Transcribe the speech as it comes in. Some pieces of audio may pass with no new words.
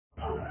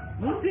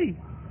Lucy,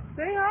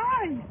 say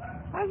hi.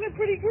 How's that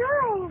pretty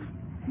girl?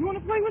 You want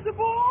to play with the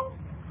ball?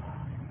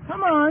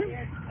 Come on.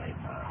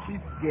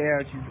 She's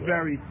scared. She's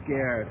very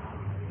scared.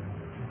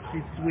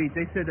 She's sweet.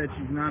 They said that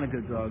she's not a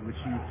good dog, but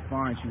she's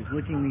fine. She was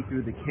licking me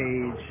through the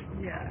cage.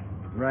 Yeah.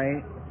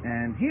 Right?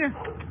 And here.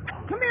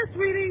 Come here,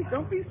 sweetie.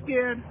 Don't be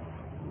scared.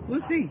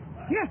 Lucy,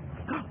 here.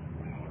 Go.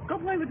 Go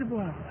play with the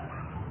ball.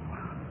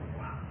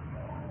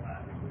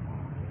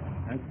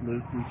 That's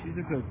Lucy. She's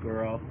a good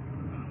girl.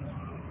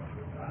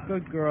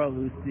 Good girl,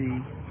 Lucy.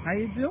 How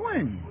you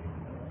doing?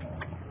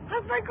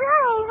 How's my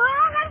girl,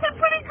 huh? How's that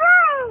pretty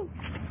girl?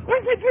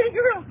 Where's that pretty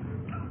girl?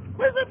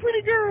 Where's that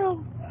pretty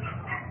girl?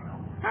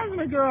 How's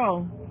my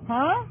girl?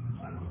 Huh?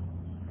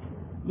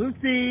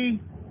 Lucy.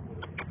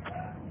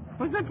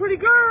 Where's that pretty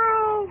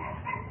girl?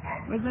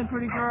 Where's that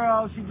pretty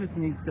girl? She just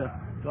needs to...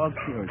 Dog's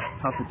here.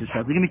 Tough with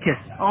herself. Give me a kiss.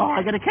 Oh,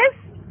 I got a kiss?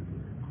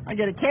 I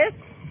got a kiss?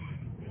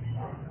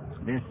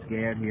 They're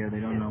scared here. They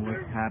don't know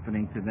what's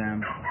happening to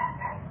them.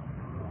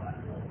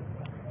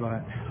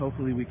 But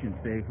hopefully we can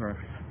save her.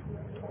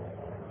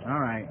 All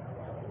right.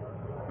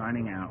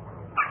 Signing out.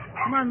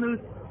 Come on, Luce.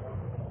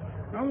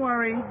 Don't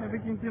worry.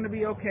 Everything's going to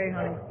be okay,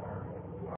 honey.